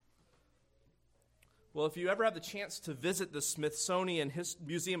Well, if you ever have the chance to visit the Smithsonian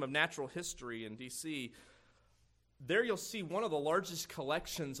Museum of Natural History in D.C., there you'll see one of the largest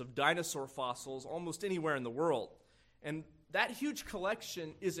collections of dinosaur fossils almost anywhere in the world. And that huge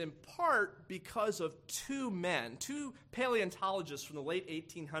collection is in part because of two paleontologists from the late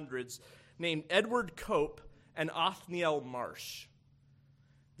 1800s named Edward Cope and Othniel Marsh.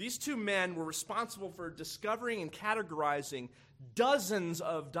 These two men were responsible for discovering and categorizing dozens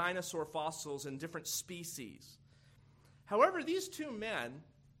of dinosaur fossils in different species. However, these two men,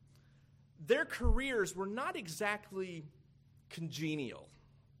 their careers were not exactly congenial.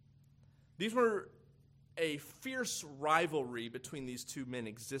 These were a fierce rivalry between these two men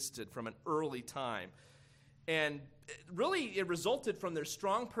existed from an early time. And really, it resulted from their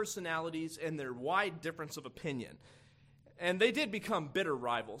strong personalities and their wide difference of opinion. And they did become bitter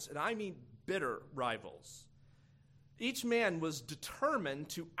rivals, and I mean bitter rivals. Each man was determined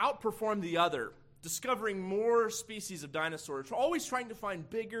to outperform the other, discovering more species of dinosaurs, always trying to find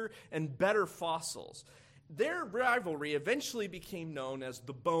bigger and better fossils. Their rivalry eventually became known as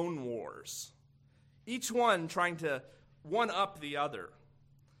the Bone Wars, each one trying to one-up the other.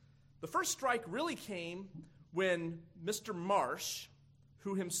 The first strike really came when Mr. Marsh,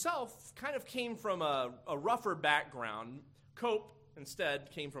 who himself kind of came from a rougher background, Cope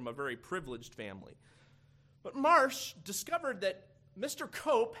instead came from a very privileged family. But Marsh discovered that Mr.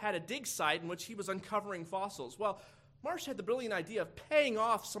 Cope had a dig site in which he was uncovering fossils. Well, Marsh had the brilliant idea of paying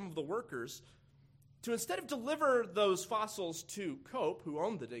off some of the workers to, instead of deliver those fossils to Cope, who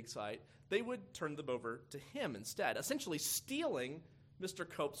owned the dig site, they would turn them over to him instead, essentially stealing Mr.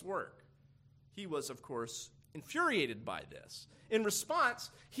 Cope's work. He was, of course, infuriated by this. In response,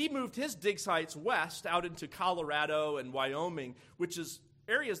 he moved his dig sites west out into Colorado and Wyoming, which is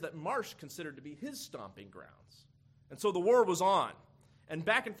areas that Marsh considered to be his stomping grounds. And so the war was on, and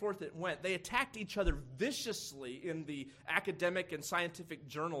back and forth it went. They attacked each other viciously in the academic and scientific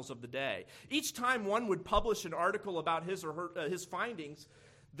journals of the day. Each time one would publish an article about his or his findings,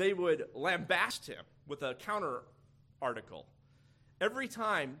 they would lambast him with a counter article. Every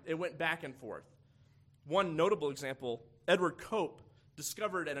time it went back and forth. One notable example, Edward Cope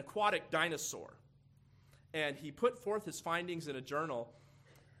discovered an aquatic dinosaur, and he put forth his findings in a journal.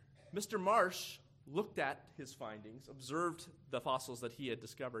 Mr. Marsh looked at his findings, observed the fossils that he had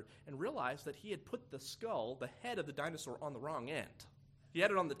discovered, and realized that he had put the skull, the head of the dinosaur, on the wrong end. He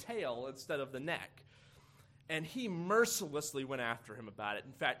had it on the tail instead of the neck. And he mercilessly went after him about it.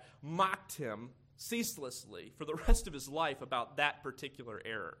 In fact, mocked him ceaselessly for the rest of his life about that particular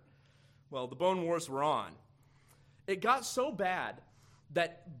error. Well, the Bone Wars were on. It got so bad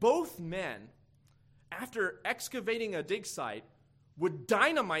that both men, after excavating a dig site, would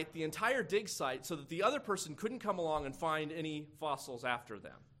dynamite the entire dig site so that the other person couldn't come along and find any fossils after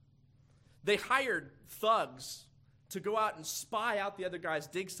them. They hired thugs to go out and spy out the other guy's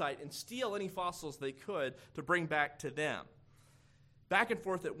dig site and steal any fossils they could to bring back to them. Back and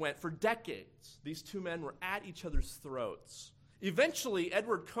forth it went for decades. These two men were at each other's throats. Eventually,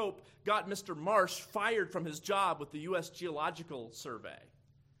 Edward Cope got Mr. Marsh fired from his job with the U.S. Geological Survey.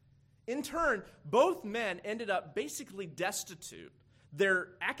 In turn, both men ended up basically destitute, their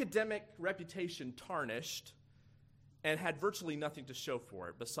academic reputation tarnished, and had virtually nothing to show for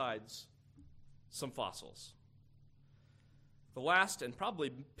it besides some fossils. The last and probably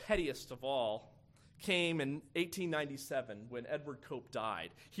pettiest of all came in 1897 when Edward Cope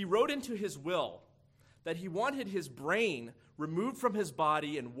died. He wrote into his will that he wanted his brain removed from his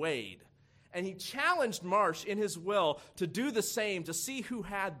body and weighed. And he challenged Marsh in his will to do the same to see who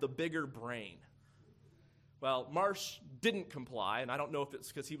had the bigger brain. Well, Marsh didn't comply, and I don't know if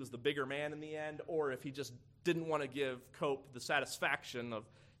it's because he was the bigger man in the end or if he just didn't want to give Cope the satisfaction of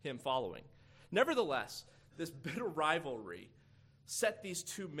him following. Nevertheless, this bitter rivalry set these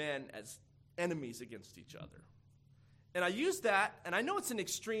two men as enemies against each other. And I use that, and I know it's an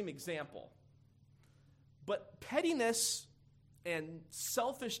extreme example, but pettiness and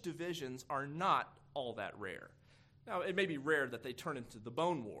selfish divisions are not all that rare. Now, it may be rare that they turn into the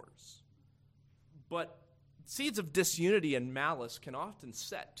Bone Wars, but seeds of disunity and malice can often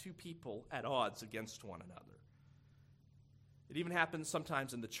set two people at odds against one another. It even happens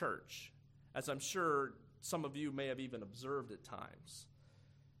sometimes in the church, as I'm sure some of you may have even observed at times.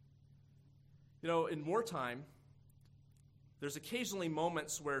 You know, in wartime, there's occasionally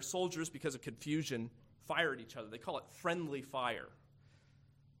moments where soldiers, because of confusion, fire at each other. They call it friendly fire.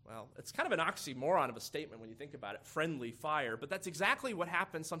 Well, it's kind of an oxymoron of a statement when you think about it, friendly fire, but that's exactly what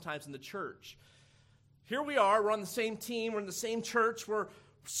happens sometimes in the church. Here we are, we're on the same team, we're in the same church, we're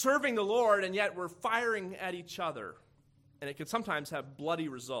serving the Lord, and yet we're firing at each other. And it can sometimes have bloody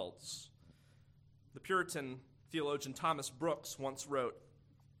results. The Puritan theologian Thomas Brooks once wrote,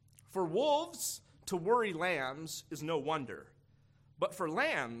 "For wolves to worry lambs is no wonder, but for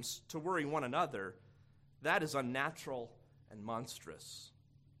lambs to worry one another, that is unnatural and monstrous."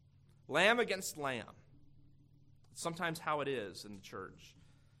 Lamb against lamb. It's sometimes how it is in the church.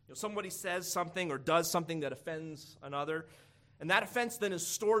 Somebody says something or does something that offends another, and that offense then is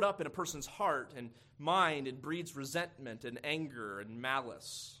stored up in a person's heart and mind and breeds resentment and anger and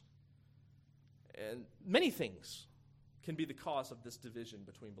malice. And many things can be the cause of this division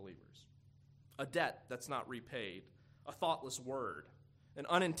between believers. A debt that's not repaid, a thoughtless word, an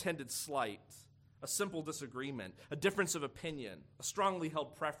unintended slight, a simple disagreement, a difference of opinion, a strongly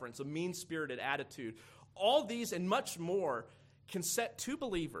held preference, a mean-spirited attitude. All these and much more can set two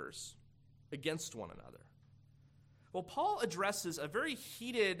believers against one another. Well, Paul addresses a very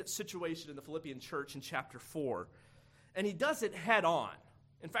heated situation in the Philippian church in chapter 4, and he does it head on.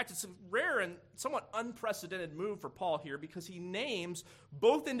 In fact, it's a rare and somewhat unprecedented move for Paul here because he names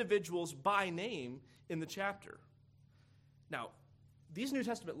both individuals by name in the chapter. Now, these New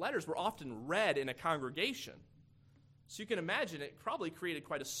Testament letters were often read in a congregation. So you can imagine it probably created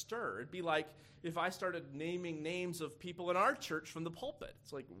quite a stir. It'd be like if I started naming names of people in our church from the pulpit.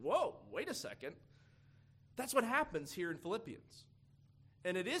 It's like, whoa, wait a second. That's what happens here in Philippians.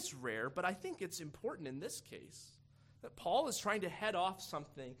 And it is rare, but I think it's important in this case that Paul is trying to head off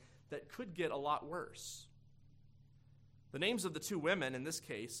something that could get a lot worse. The names of the two women in this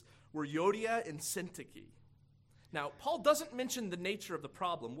case were Euodia and Syntyche. Now, Paul doesn't mention the nature of the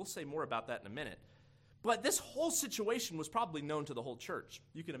problem. We'll say more about that in a minute. But this whole situation was probably known to the whole church.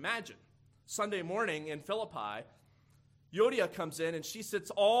 You can imagine. Sunday morning in Philippi, Euodia comes in and she sits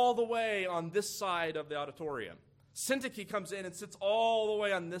all the way on this side of the auditorium. Syntyche comes in and sits all the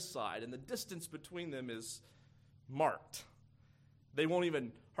way on this side, and the distance between them is marked. They won't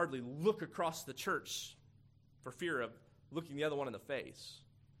even hardly look across the church for fear of looking the other one in the face.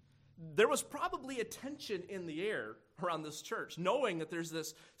 There was probably a tension in the air around this church, knowing that there's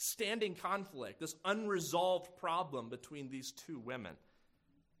this standing conflict, this unresolved problem between these two women.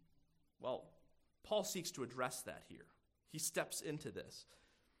 Well, Paul seeks to address that here. He steps into this.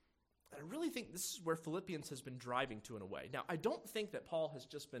 And I really think this is where Philippians has been driving to in a way. Now, I don't think that Paul has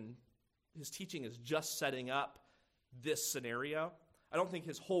just been, his teaching is just setting up this scenario. I don't think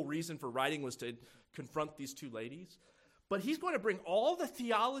his whole reason for writing was to confront these two ladies. But he's going to bring all the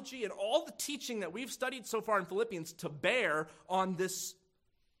theology and all the teaching that we've studied so far in Philippians to bear on this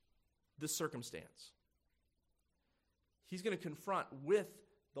circumstance. He's going to confront with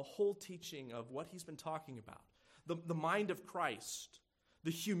the whole teaching of what he's been talking about, the mind of Christ,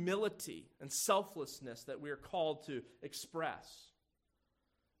 the humility and selflessness that we are called to express,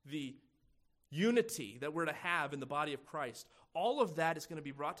 the unity that we're to have in the body of Christ. All of that is going to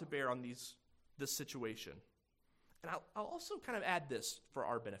be brought to bear on this situation. And I'll also kind of add this for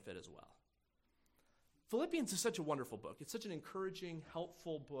our benefit as well. Philippians is such a wonderful book. It's such an encouraging,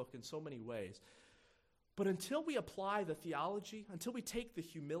 helpful book in so many ways. But until we apply the theology, until we take the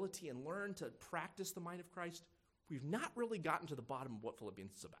humility and learn to practice the mind of Christ, we've not really gotten to the bottom of what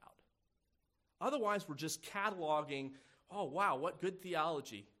Philippians is about. Otherwise, we're just cataloging, oh, wow, what good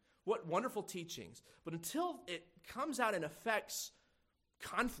theology, what wonderful teachings. But until it comes out and affects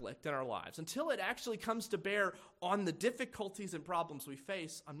conflict in our lives, until it actually comes to bear on the difficulties and problems we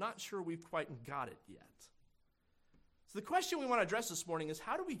face, I'm not sure we've quite got it yet. So the question we want to address this morning is,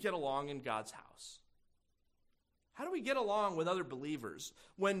 how do we get along in God's house? How do we get along with other believers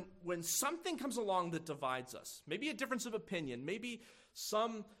when something comes along that divides us? Maybe a difference of opinion, maybe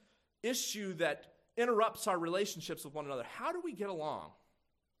some issue that interrupts our relationships with one another. How do we get along?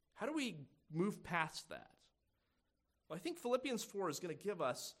 How do we move past that? Well, I think Philippians 4 is going to give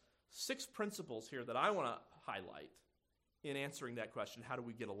us 6 principles here that I want to highlight in answering that question, how do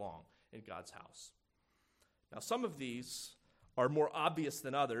we get along in God's house? Now, some of these are more obvious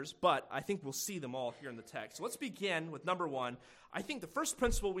than others, but I think we'll see them all here in the text. So let's begin with number 1. I think the first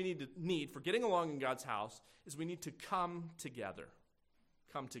principle we need for getting along in God's house is we need to come together.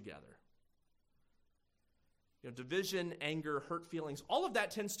 Come together. Division, anger, hurt feelings, all of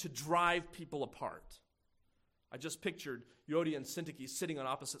that tends to drive people apart. I just pictured Euodia and Syntyche sitting on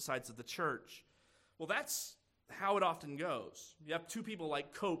opposite sides of the church. Well, that's how it often goes. You have two people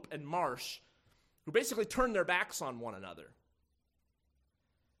like Cope and Marsh who basically turn their backs on one another.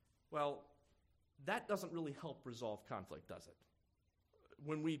 Well, that doesn't really help resolve conflict, does it?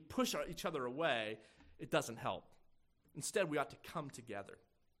 When we push each other away, it doesn't help. Instead, we ought to come together.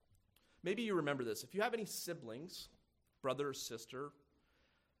 Maybe you remember this. If you have any siblings, brother or sister,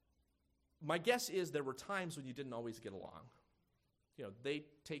 my guess is there were times when you didn't always get along. They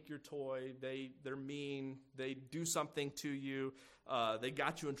take your toy, they're mean, they do something to you, they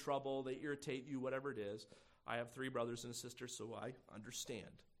got you in trouble, they irritate you, whatever it is. I have 3 brothers and a sister, so I understand.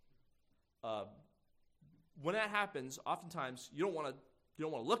 When that happens, oftentimes you don't want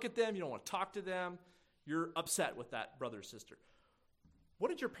to look at them, you don't want to talk to them. You're upset with that brother or sister. What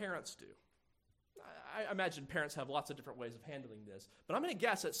did your parents do? I imagine parents have lots of different ways of handling this, but I'm going to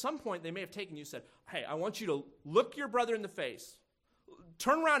guess at some point they may have taken you and said, hey, I want you to look your brother in the face.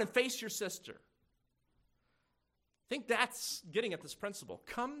 Turn around and face your sister. I think that's getting at this principle.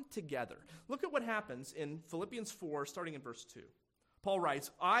 Come together. Look at what happens in Philippians 4, starting in verse 2. Paul writes,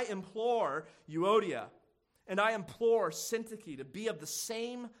 I implore Euodia and I implore Syntyche to be of the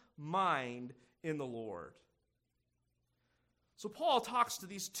same mind in the Lord. So Paul talks to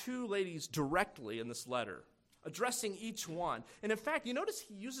these 2 ladies directly in this letter, addressing each one. And in fact, you notice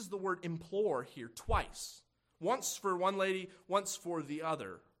he uses the word implore here twice. Once for one lady, once for the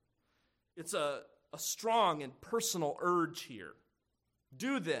other. It's a strong and personal urge here.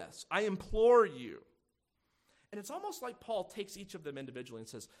 Do this. I implore you. And it's almost like Paul takes each of them individually and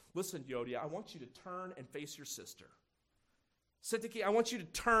says, listen, Euodia, I want you to turn and face your sister. Syntyche, I want you to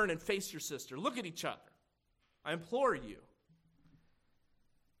turn and face your sister. Look at each other. I implore you.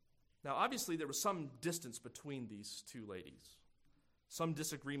 Now, obviously, there was some distance between these 2 ladies. Some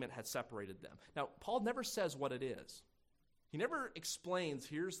disagreement had separated them. Now, Paul never says what it is. He never explains,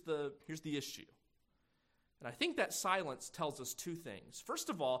 here's the issue. And I think that silence tells us 2 things. First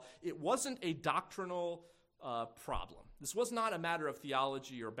of all, it wasn't a doctrinal problem. This was not a matter of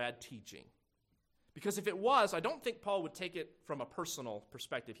theology or bad teaching. Because if it was, I don't think Paul would take it from a personal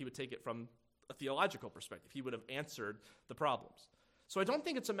perspective. He would take it from a theological perspective. He would have answered the problems. So I don't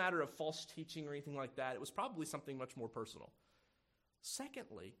think it's a matter of false teaching or anything like that. It was probably something much more personal.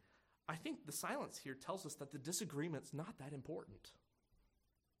 Secondly, I think the silence here tells us that the disagreement's not that important.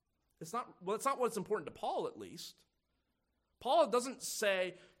 It's not what's important to Paul, at least. Paul doesn't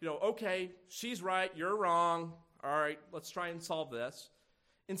say, okay, she's right, you're wrong. All right, let's try and solve this.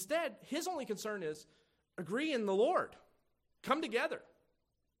 Instead, his only concern is agree in the Lord. Come together.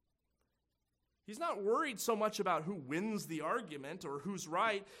 He's not worried so much about who wins the argument or who's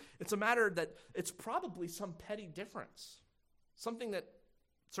right. It's a matter that it's probably some petty difference. Something that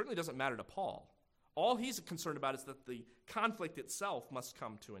certainly doesn't matter to Paul. All he's concerned about is that the conflict itself must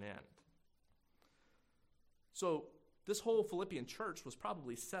come to an end. So this whole Philippian church was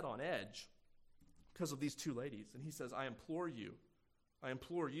probably set on edge because of these 2 ladies. And he says, I implore you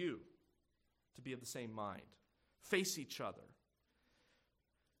to be of the same mind. Face each other.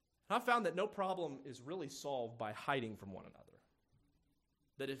 And I've found that no problem is really solved by hiding from one another.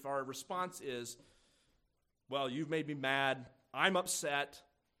 That if our response is, well, you've made me mad, I'm upset,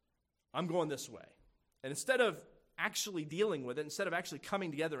 I'm going this way. And instead of actually dealing with it, instead of actually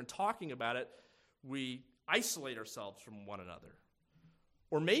coming together and talking about it, we isolate ourselves from one another.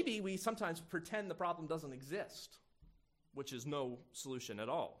 Or maybe we sometimes pretend the problem doesn't exist, which is no solution at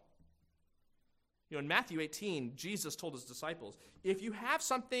all. In Matthew 18, Jesus told his disciples, if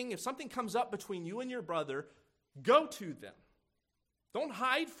something comes up between you and your brother, go to them. Don't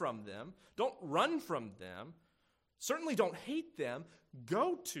hide from them. Don't run from them. Certainly don't hate them.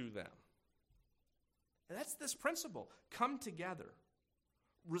 Go to them. And that's this principle. Come together.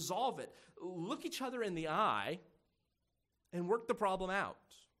 Resolve it. Look each other in the eye and work the problem out.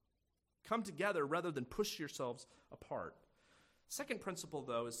 Come together rather than push yourselves apart. Second principle,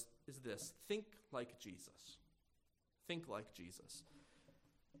 though, is this. Think like Jesus. Think like Jesus.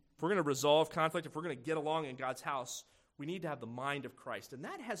 If we're going to resolve conflict, if we're going to get along in God's house, we need to have the mind of Christ. And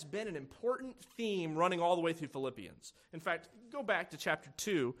that has been an important theme running all the way through Philippians. In fact, go back to chapter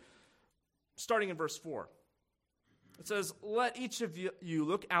 2, starting in verse 4. It says, let each of you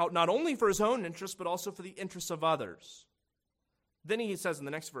look out not only for his own interests, but also for the interests of others. Then he says in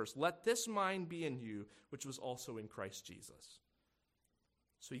the next verse, let this mind be in you, which was also in Christ Jesus.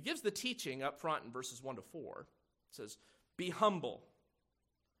 So he gives the teaching up front in verses 1 to 4. It says, be humble.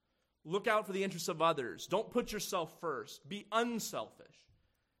 Look out for the interests of others. Don't put yourself first. Be unselfish.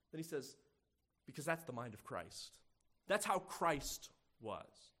 Then he says, because that's the mind of Christ. That's how Christ was.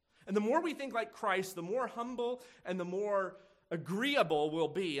 And the more we think like Christ, the more humble and the more agreeable we'll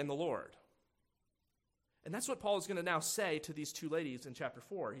be in the Lord. And that's what Paul is going to now say to these 2 ladies in chapter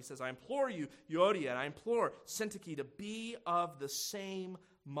 4. He says, I implore you, Euodia, and I implore Syntyche to be of the same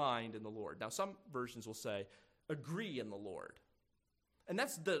mind in the Lord. Now, some versions will say, agree in the Lord. And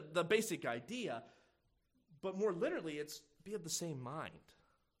that's the basic idea. But more literally, it's be of the same mind.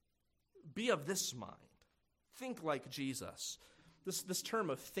 Be of this mind. Think like Jesus. This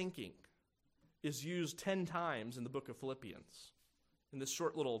term of thinking is used 10 times in the book of Philippians. in this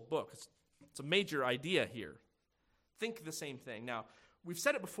short little book. It's a major idea here. Think the same thing. Now, we've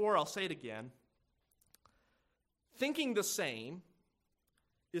said it before, I'll say it again. Thinking the same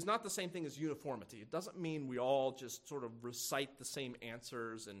is not the same thing as uniformity. It doesn't mean we all just sort of recite the same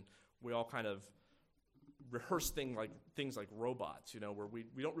answers and we all kind of rehearse things like robots, where we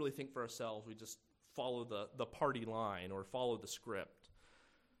don't really think for ourselves. We just follow the party line or follow the script.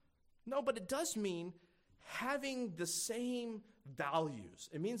 No, but it does mean having the same values.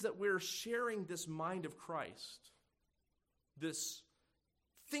 It means that we're sharing this mind of Christ, this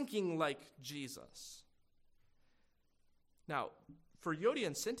thinking like Jesus. Now, for Euodia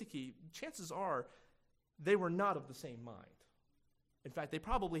and Syntyche, chances are they were not of the same mind. In fact, they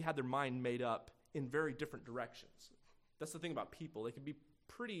probably had their mind made up in very different directions. That's the thing about people. They can be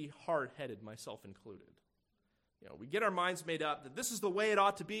pretty hard-headed, myself included. We get our minds made up that this is the way it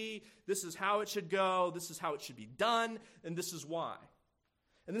ought to be, this is how it should go, this is how it should be done, and this is why.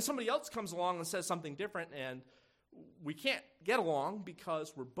 And then somebody else comes along and says something different, and we can't get along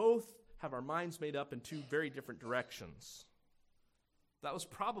because we both have our minds made up in two very different directions. That was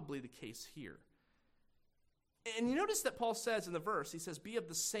probably the case here. And you notice that Paul says in the verse, he says, be of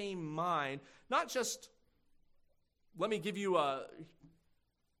the same mind, not just, let me give you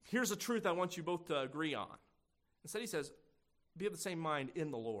here's a truth I want you both to agree on. Instead, he says, be of the same mind in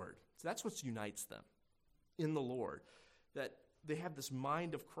the Lord. So that's what unites them, in the Lord, that they have this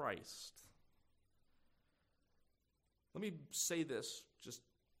mind of Christ. Let me say this just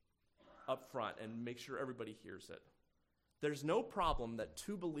up front and make sure everybody hears it. There's no problem that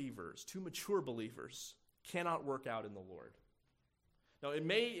two mature believers, cannot work out in the Lord. Now, it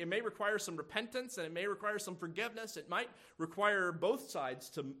may require some repentance and it may require some forgiveness. It might require both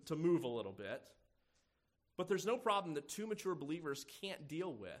sides to move a little bit. But there's no problem that two mature believers can't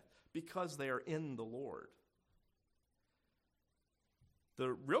deal with because they are in the Lord.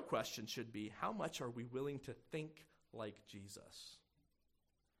 The real question should be, how much are we willing to think like Jesus?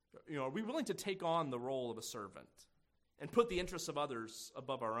 Are we willing to take on the role of a servant and put the interests of others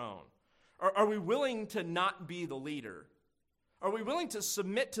above our own? Are we willing to not be the leader? Are we willing to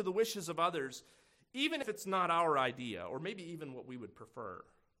submit to the wishes of others, even if it's not our idea, or maybe even what we would prefer?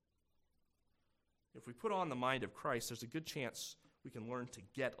 If we put on the mind of Christ, there's a good chance we can learn to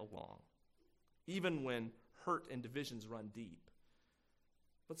get along, even when hurt and divisions run deep.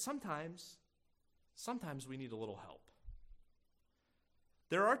 But sometimes we need a little help.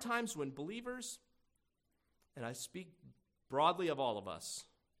 There are times when believers, and I speak broadly of all of us,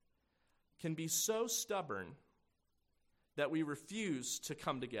 can be so stubborn that we refuse to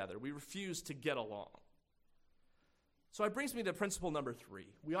come together. We refuse to get along. So it brings me to principle number 3.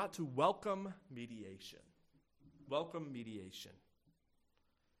 We ought to welcome mediation. Welcome mediation.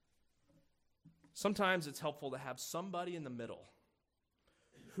 Sometimes it's helpful to have somebody in the middle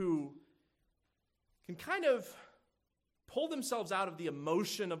who can kind of pull themselves out of the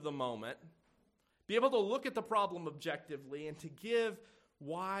emotion of the moment, be able to look at the problem objectively, and to give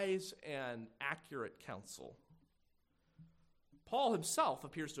wise and accurate counsel. Paul himself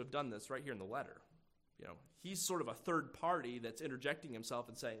appears to have done this right here in the letter. He's sort of a third party that's interjecting himself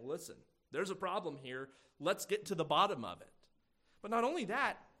and saying, listen, there's a problem here. Let's get to the bottom of it. But not only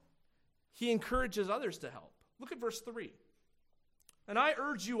that, he encourages others to help. Look at verse 3. And I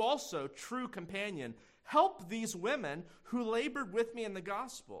urge you also, true companion, help these women who labored with me in the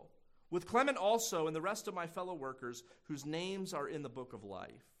gospel, with Clement also and the rest of my fellow workers whose names are in the book of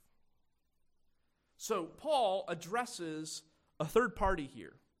life. So Paul addresses a third party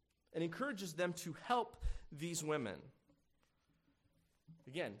here and encourages them to help these women.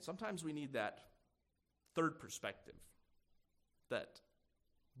 Again, sometimes we need that third perspective, that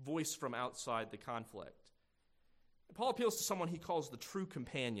voice from outside the conflict. Paul appeals to someone he calls the true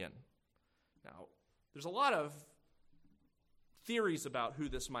companion. Now, there's a lot of theories about who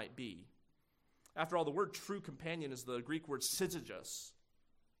this might be. After all, the word true companion is the Greek word syzygus,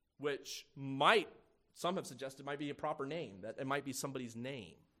 which some have suggested might be a proper name, that it might be somebody's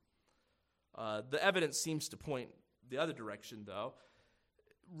name. The evidence seems to point the other direction, though.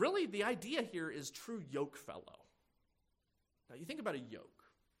 Really, the idea here is true yoke fellow. Now, you think about a yoke.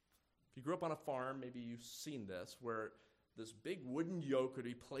 If you grew up on a farm, maybe you've seen this, where this big wooden yoke would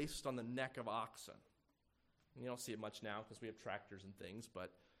be placed on the neck of oxen. And you don't see it much now because we have tractors and things,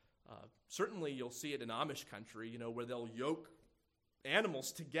 but certainly you'll see it in Amish country, where they'll yoke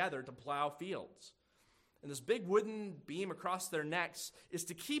animals together to plow fields. And this big wooden beam across their necks is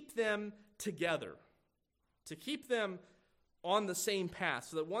to keep them together, to keep them on the same path,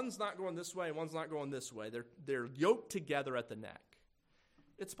 so that one's not going this way and one's not going this way. They're yoked together at the neck.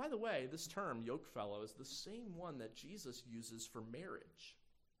 It's, by the way, this term, yoke fellow, is the same one that Jesus uses for marriage.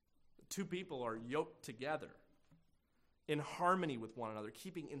 Two people are yoked together in harmony with one another,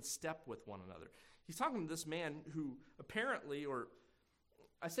 keeping in step with one another. He's talking to this man who apparently, or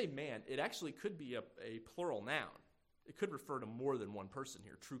I say man, it actually could be a plural noun. It could refer to more than one person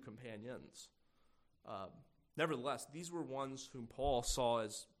here, true companions. Nevertheless, these were ones whom Paul saw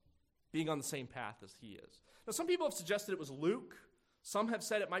as being on the same path as he is. Now, some people have suggested it was Luke. Some have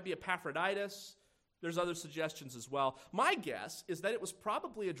said it might be Epaphroditus. There's other suggestions as well. My guess is that it was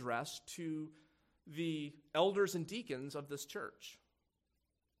probably addressed to the elders and deacons of this church.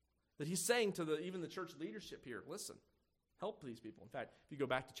 That he's saying to even the church leadership here, listen, help these people. In fact, if you go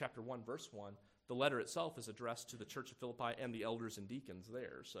back to chapter 1, verse 1, the letter itself is addressed to the church of Philippi and the elders and deacons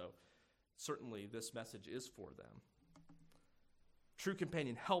there. So certainly this message is for them. True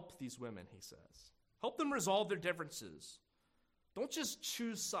companion, help these women, he says. Help them resolve their differences. Don't just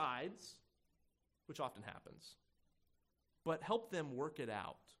choose sides, which often happens, but help them work it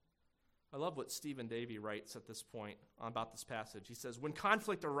out. I love what Stephen Davey writes at this point about this passage. He says, when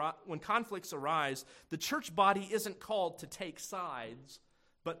conflicts arise, the church body isn't called to take sides,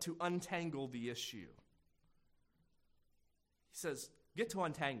 but to untangle the issue. He says, get to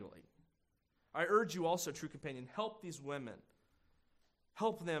untangling. I urge you also, true companion, help these women.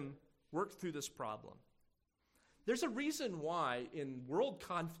 Help them work through this problem. There's a reason why in world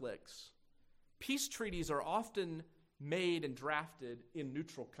conflicts, peace treaties are often made and drafted in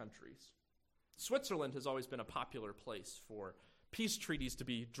neutral countries. Switzerland has always been a popular place for peace treaties to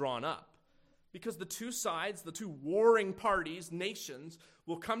be drawn up because the two sides, the two warring parties, nations,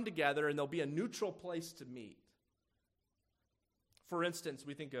 will come together and there'll be a neutral place to meet. For instance,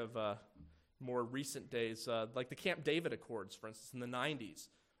 we think of more recent days, like the Camp David Accords, for instance, in the 90s.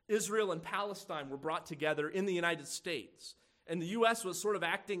 Israel and Palestine were brought together in the United States, and the U.S. was sort of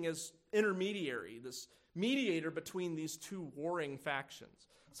acting as intermediary, this mediator between these two warring factions.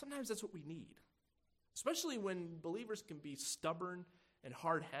 Sometimes that's what we need, especially when believers can be stubborn and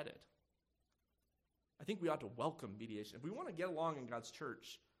hard-headed. I think we ought to welcome mediation. If we want to get along in God's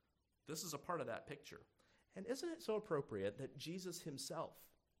church, this is a part of that picture. And isn't it so appropriate that Jesus himself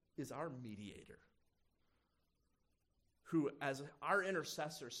is our mediator, who as our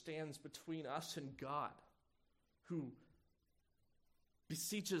intercessor stands between us and God, who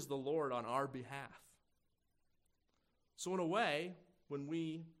beseeches the Lord on our behalf. So in a way, when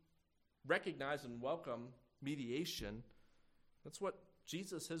we recognize and welcome mediation, that's what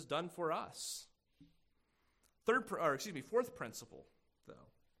Jesus has done for us. Fourth principle, though,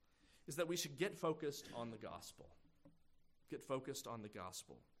 is that we should get focused on the gospel. Get focused on the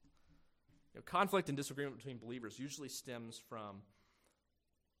gospel. Conflict and disagreement between believers usually stems from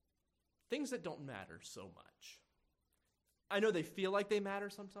things that don't matter so much. I know they feel like they matter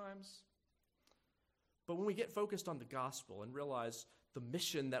sometimes, but when we get focused on the gospel and realize the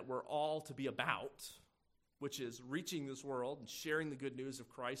mission that we're all to be about, which is reaching this world and sharing the good news of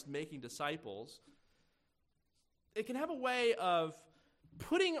Christ, making disciples, it can have a way of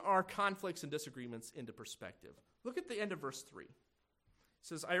putting our conflicts and disagreements into perspective. Look at the end of verse 3. It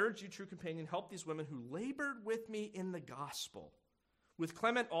says, I urge you, true companion, help these women who labored with me in the gospel, with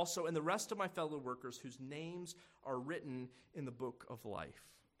Clement also and the rest of my fellow workers whose names are written in the book of life.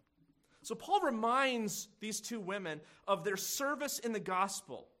 So Paul reminds these two women of their service in the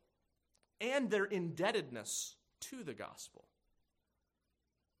gospel and their indebtedness to the gospel.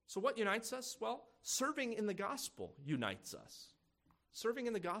 So what unites us? Well, serving in the gospel unites us. Serving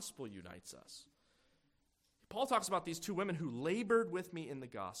in the gospel unites us. Paul talks about these two women who labored with me in the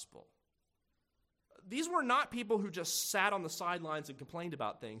gospel. These were not people who just sat on the sidelines and complained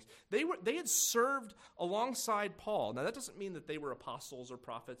about things. They had served alongside Paul. Now, that doesn't mean that they were apostles or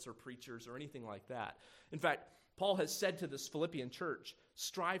prophets or preachers or anything like that. In fact, Paul has said to this Philippian church,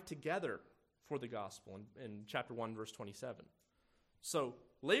 strive together for the gospel in chapter 1, verse 27. So,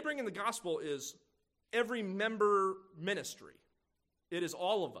 laboring in the gospel is every member ministry. It is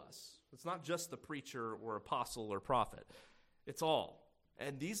all of us. It's not just the preacher or apostle or prophet. It's all.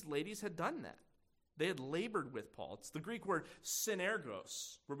 And these ladies had done that. They had labored with Paul. It's the Greek word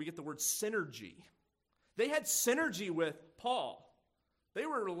synergos, where we get the word synergy. They had synergy with Paul. They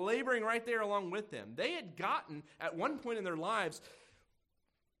were laboring right there along with him. They had gotten, at one point in their lives,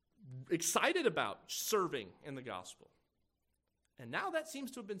 excited about serving in the gospel. And now that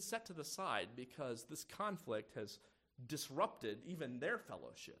seems to have been set to the side because this conflict has disrupted even their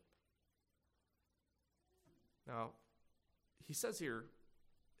fellowship. Now, he says here,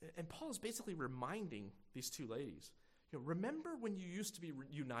 and Paul is basically reminding these two ladies, remember when you used to be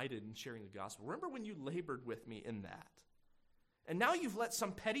united in sharing the gospel. Remember when you labored with me in that. And now you've let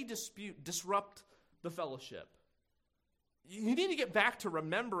some petty dispute disrupt the fellowship. You need to get back to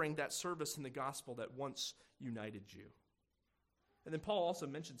remembering that service in the gospel that once united you. And then Paul also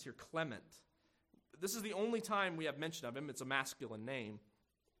mentions here Clement. This is the only time we have mention of him. It's a masculine name.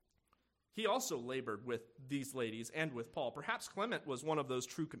 He also labored with these ladies and with Paul. Perhaps Clement was one of those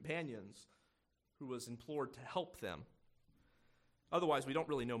true companions who was implored to help them. Otherwise, we don't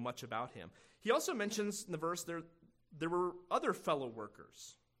really know much about him. He also mentions in the verse there were other fellow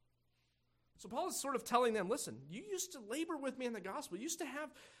workers. So Paul is sort of telling them, listen, you used to labor with me in the gospel. You used to have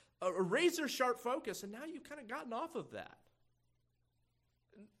a razor-sharp focus, and now you've kind of gotten off of that.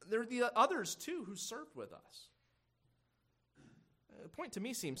 There are the others, too, who served with us. The point to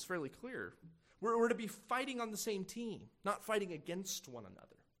me seems fairly clear. We're to be fighting on the same team, not fighting against one another.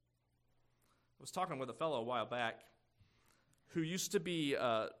 I was talking with a fellow a while back who used to be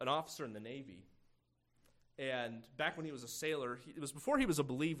an officer in the Navy. And back when he was a sailor, it was before he was a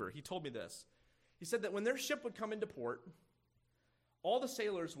believer, he told me this. He said that when their ship would come into port, all the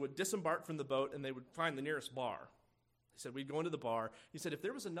sailors would disembark from the boat and they would find the nearest bar. He said, we'd go into the bar. He said, if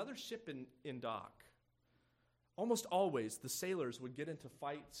there was another ship in dock, almost always the sailors would get into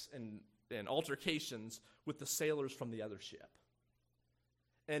fights and altercations with the sailors from the other ship.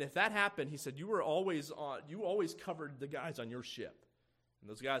 And if that happened, he said, you always covered the guys on your ship. And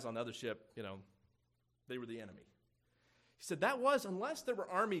those guys on the other ship, they were the enemy. He said that was unless there were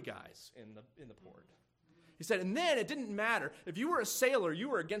army guys in the port. He said, and then it didn't matter. If you were a sailor, you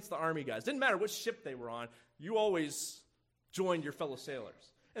were against the army guys. It didn't matter which ship they were on. You always joined your fellow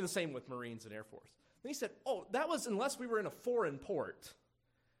sailors. And the same with Marines and Air Force. Then he said, that was unless we were in a foreign port.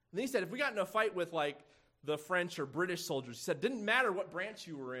 And then he said, if we got in a fight with the French or British soldiers, he said, it didn't matter what branch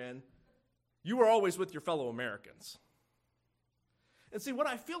you were in. You were always with your fellow Americans. And see, what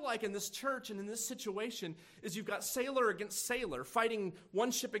I feel like in this church and in this situation is you've got sailor against sailor fighting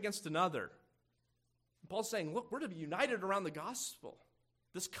one ship against another. And Paul's saying, look, we're to be united around the gospel,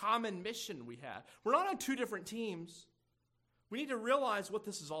 this common mission we have. We're not on two different teams. We need to realize what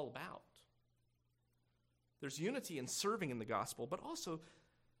this is all about. There's unity in serving in the gospel, but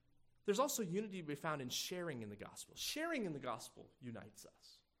there's also unity to be found in sharing in the gospel. Sharing in the gospel unites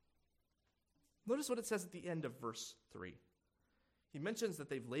us. Notice what it says at the end of verse 3. He mentions that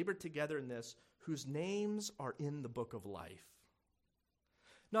they've labored together in this, whose names are in the book of life.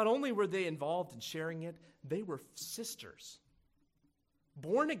 Not only were they involved in sharing it, they were sisters.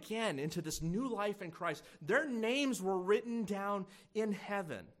 Born again into this new life in Christ. Their names were written down in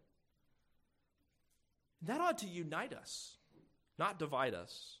heaven. That ought to unite us, not divide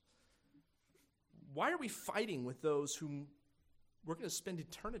us. Why are we fighting with those whom we're going to spend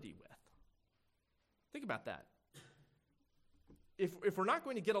eternity with? Think about that. If we're not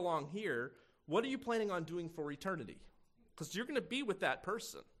going to get along here, what are you planning on doing for eternity? Because you're going to be with that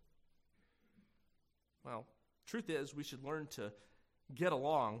person. Well, truth is, we should learn to get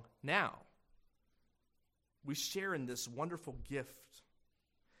along now. We share in this wonderful gift.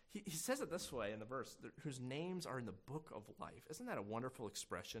 He says it this way in the verse, whose names are in the book of life. Isn't that a wonderful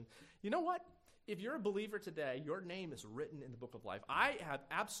expression? You know what? If you're a believer today, your name is written in the book of life. I have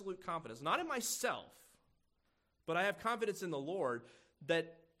absolute confidence, not in myself, but I have confidence in the Lord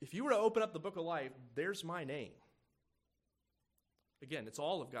that if you were to open up the book of life, there's my name. Again, it's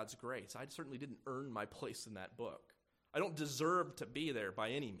all of God's grace. I certainly didn't earn my place in that book. I don't deserve to be there by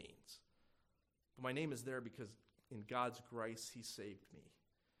any means. But my name is there because in God's grace, he saved me.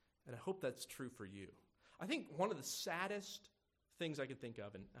 And I hope that's true for you. I think one of the saddest things I could think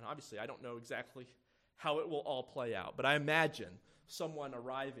of, and obviously I don't know exactly how it will all play out, but I imagine someone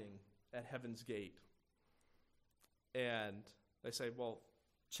arriving at heaven's gate and they say, well,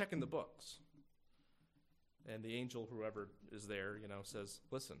 check in the books. And the angel, whoever is there, says,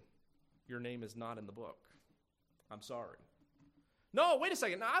 listen, your name is not in the book. I'm sorry. No, wait a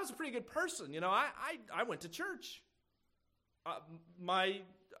second. No, I was a pretty good person. I went to church.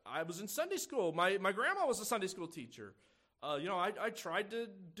 I was in Sunday school. My grandma was a Sunday school teacher. I tried to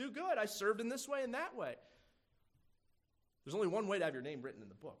do good. I served in this way and that way. There's only one way to have your name written in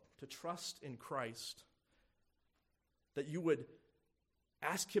the book, to trust in Christ, that you would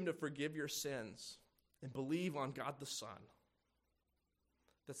ask him to forgive your sins and believe on God the Son.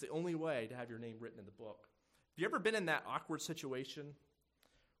 That's the only way to have your name written in the book. Have you ever been in that awkward situation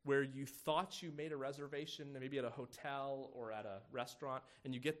where you thought you made a reservation, maybe at a hotel or at a restaurant,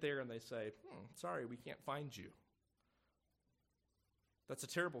 and you get there and they say, sorry, we can't find you? That's a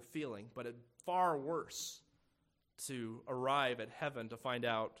terrible feeling, but it's far worse to arrive at heaven to find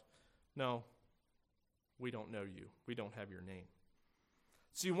out, no, we don't know you. We don't have your name.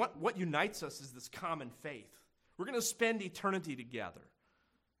 See, what unites us is this common faith. We're going to spend eternity together.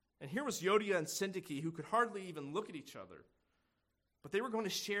 And here was Euodia and Syntyche, who could hardly even look at each other, but they were going to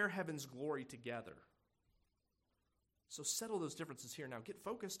share heaven's glory together. So settle those differences here now. Get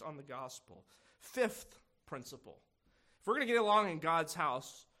focused on the gospel. Fifth principle. If we're going to get along in God's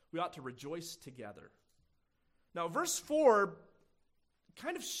house, we ought to rejoice together. Now, verse 4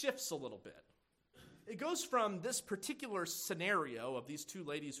 kind of shifts a little bit. It goes from this particular scenario of these two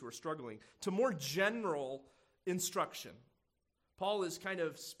ladies who are struggling to more general instruction. Paul is kind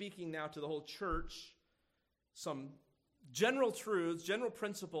of speaking now to the whole church, some general truths, general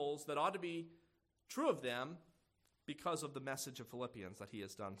principles that ought to be true of them because of the message of Philippians that he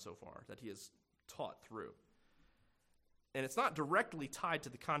has done so far, that he has taught through. And it's not directly tied to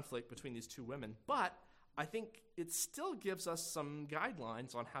the conflict between these two women, but I think it still gives us some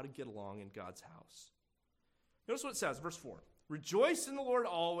guidelines on how to get along in God's house. Notice what it says, verse 4. Rejoice in the Lord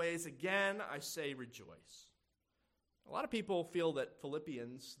always. Again, I say rejoice. A lot of people feel that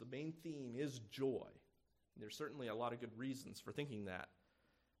Philippians, the main theme is joy. And there's certainly a lot of good reasons for thinking that.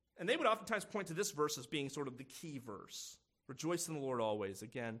 And they would oftentimes point to this verse as being sort of the key verse. Rejoice in the Lord always.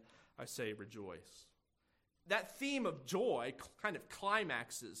 Again, I say rejoice. That theme of joy kind of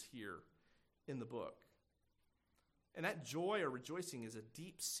climaxes here in the book. And that joy or rejoicing is a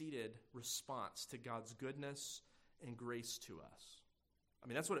deep-seated response to God's goodness and grace to us. I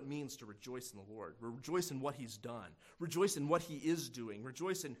mean, that's what it means to rejoice in the Lord. Rejoice in what he's done. Rejoice in what he is doing.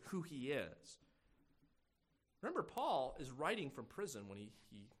 Rejoice in who he is. Remember, Paul is writing from prison when he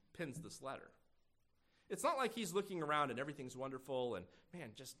pens this letter. It's not like he's looking around and everything's wonderful and,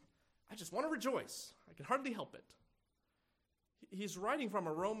 man, I just want to rejoice. I can hardly help it. He's writing from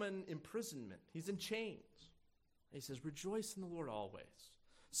a Roman imprisonment. He's in chains. And he says, rejoice in the Lord always.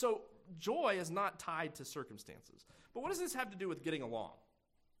 So joy is not tied to circumstances. But what does this have to do with getting along?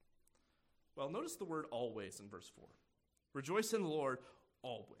 Well, notice the word always in verse 4. Rejoice in the Lord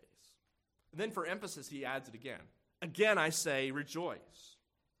always. And then for emphasis, he adds it again. Again, I say rejoice.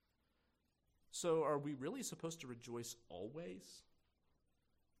 So are we really supposed to rejoice always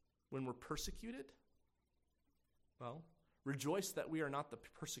when we're persecuted? Well, rejoice that we are not the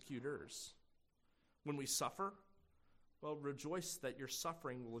persecutors. When we suffer, well, rejoice that your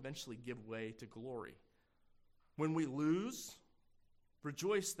suffering will eventually give way to glory. When we lose,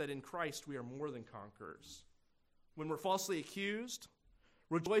 rejoice that in Christ we are more than conquerors. When we're falsely accused,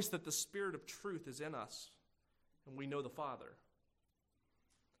 rejoice that the Spirit of truth is in us and we know the Father.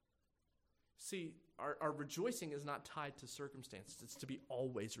 See, our rejoicing is not tied to circumstances. It's to be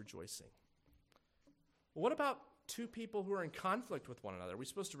always rejoicing. Well, what about two people who are in conflict with one another? Are we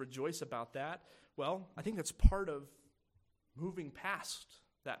supposed to rejoice about that? Well, I think that's part of moving past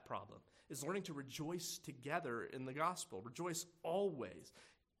that problem, is learning to rejoice together in the gospel. Rejoice always.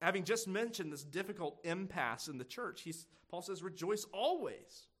 Having just mentioned this difficult impasse in the church, Paul says, rejoice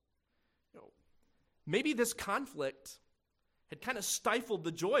always. Maybe this conflict had kind of stifled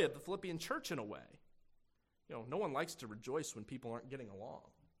the joy of the Philippian church in a way. No one likes to rejoice when people aren't getting along.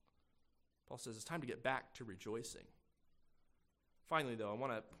 Paul says it's time to get back to rejoicing. Finally, though, I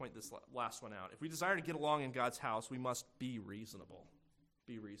want to point this last one out. If we desire to get along in God's house, we must be reasonable.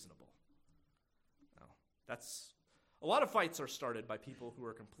 Be reasonable. Now, a lot of fights are started by people who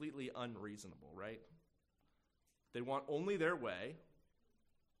are completely unreasonable, right? They want only their way.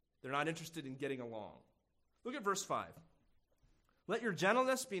 They're not interested in getting along. Look at verse 5. Let your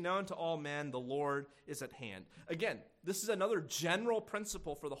gentleness be known to all men, the Lord is at hand. Again, this is another general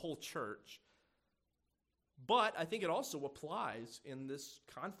principle for the whole church. But I think it also applies in this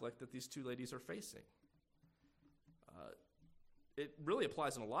conflict that these two ladies are facing. It really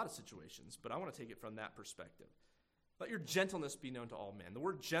applies in a lot of situations, but I want to take it from that perspective. Let your gentleness be known to all men. The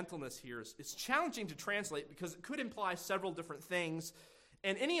word gentleness here is challenging to translate because it could imply several different things,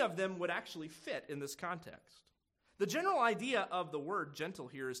 and any of them would actually fit in this context. The general idea of the word gentle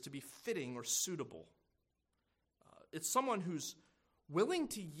here is to be fitting or suitable. It's someone who's willing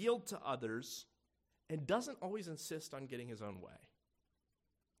to yield to others and doesn't always insist on getting his own way.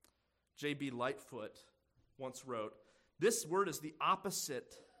 J.B. Lightfoot once wrote, this word is the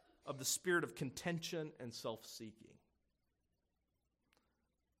opposite of the spirit of contention and self-seeking.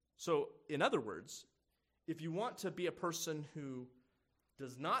 So, in other words, if you want to be a person who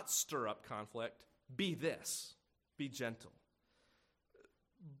does not stir up conflict, be this. Be gentle.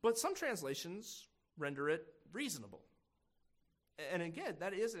 But some translations render it reasonable. And again,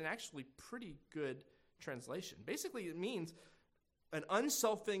 that is an actually pretty good translation. Basically, it means an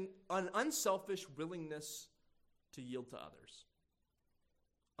unselfish willingness to yield to others.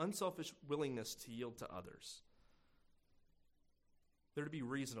 Unselfish willingness to yield to others. They're to be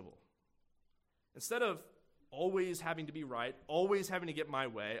reasonable. Instead of always having to be right, always having to get my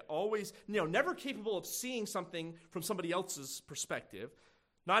way, always, never capable of seeing something from somebody else's perspective,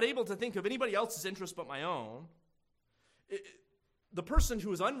 not able to think of anybody else's interest but my own. The person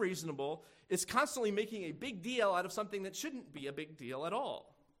who is unreasonable is constantly making a big deal out of something that shouldn't be a big deal at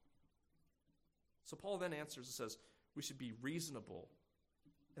all. So Paul then answers and says, we should be reasonable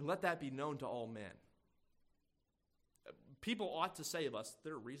and let that be known to all men. People ought to say of us,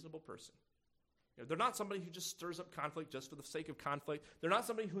 they're a reasonable person. They're not somebody who just stirs up conflict just for the sake of conflict. They're not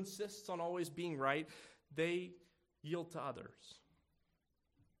somebody who insists on always being right. They yield to others.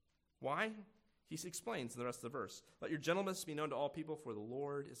 Why? He explains in the rest of the verse. Let your gentleness be known to all people, for the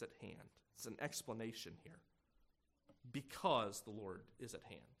Lord is at hand. It's an explanation here. Because the Lord is at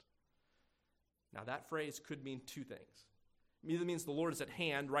hand. Now that phrase could mean two things. It either means the Lord is at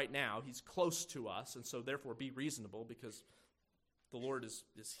hand right now. He's close to us, and so therefore be reasonable because the Lord is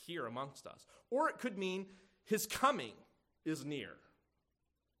here amongst us. Or it could mean his coming is near.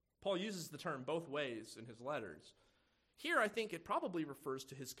 Paul uses the term both ways in his letters. Here I think it probably refers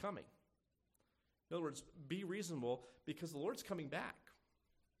to his coming. In other words, be reasonable because the Lord's coming back.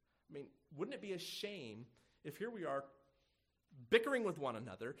 I mean, wouldn't it be a shame if here we are bickering with one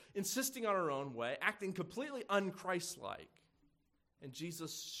another, insisting on our own way, acting completely un-Christ-like, and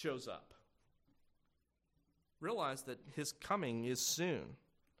Jesus shows up? Realize that his coming is soon.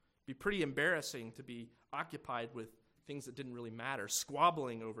 It'd be pretty embarrassing to be occupied with things that didn't really matter,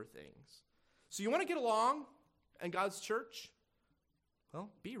 squabbling over things. So you want to get along in God's church?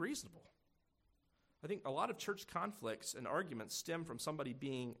 Well, be reasonable. I think a lot of church conflicts and arguments stem from somebody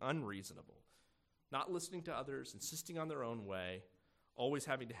being unreasonable, not listening to others, insisting on their own way, always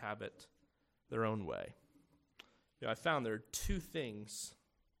having to have it their own way. I found there are two things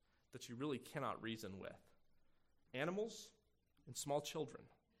that you really cannot reason with. Animals and small children.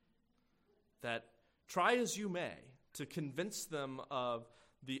 That try as you may to convince them of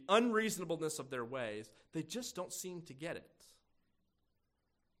the unreasonableness of their ways, they just don't seem to get it.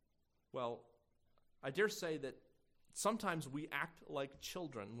 Well, I dare say that sometimes we act like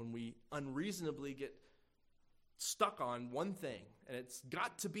children when we unreasonably get stuck on one thing, and it's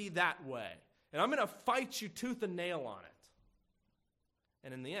got to be that way. And I'm going to fight you tooth and nail on it.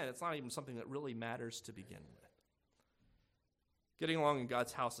 And in the end, it's not even something that really matters to begin with. Getting along in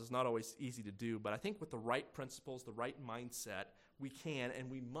God's house is not always easy to do, but I think with the right principles, the right mindset, we can and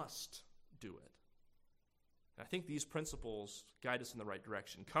we must do it. And I think these principles guide us in the right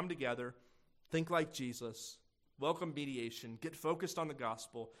direction. Come together, think like Jesus, welcome mediation, get focused on the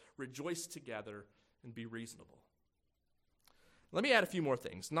gospel, rejoice together, and be reasonable. Let me add a few more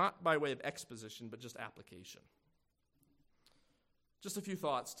things, not by way of exposition, but just application. Just a few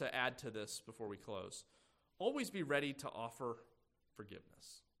thoughts to add to this before we close. Always be ready to offer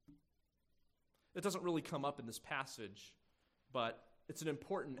forgiveness. It doesn't really come up in this passage, but it's an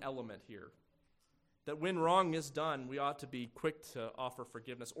important element here. That when wrong is done, we ought to be quick to offer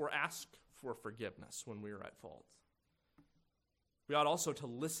forgiveness or ask for forgiveness when we are at fault. We ought also to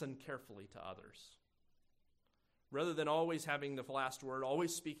listen carefully to others. Rather than always having the last word,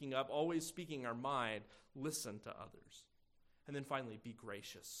 always speaking up, always speaking our mind, listen to others. And then finally, be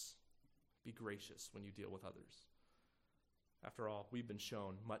gracious. Be gracious when you deal with others. After all, we've been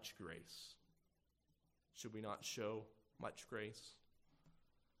shown much grace. Should we not show much grace?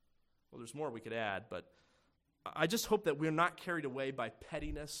 Well, there's more we could add, but I just hope that we're not carried away by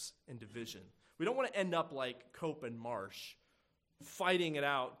pettiness and division. We don't want to end up like Cope and Marsh, fighting it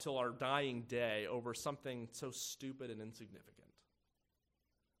out till our dying day over something so stupid and insignificant.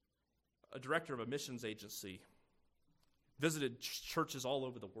 A director of a missions agency visited churches all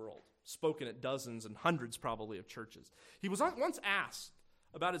over the world, spoken at dozens and hundreds probably of churches. He was once asked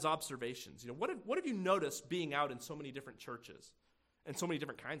about his observations. What have you noticed being out in so many different churches and so many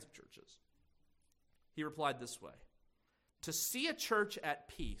different kinds of churches? He replied this way: to see a church at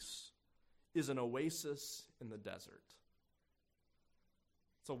peace is an oasis in the desert.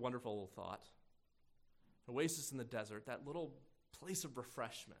 It's a wonderful little thought. Oasis in the desert, that little place of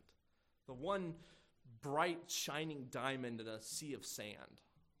refreshment, the one bright, shining diamond in a sea of sand.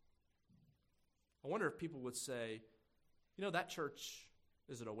 I wonder if people would say, that church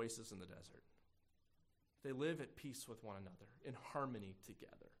is an oasis in the desert. They live at peace with one another, in harmony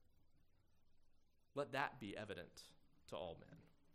together. Let that be evident to all men.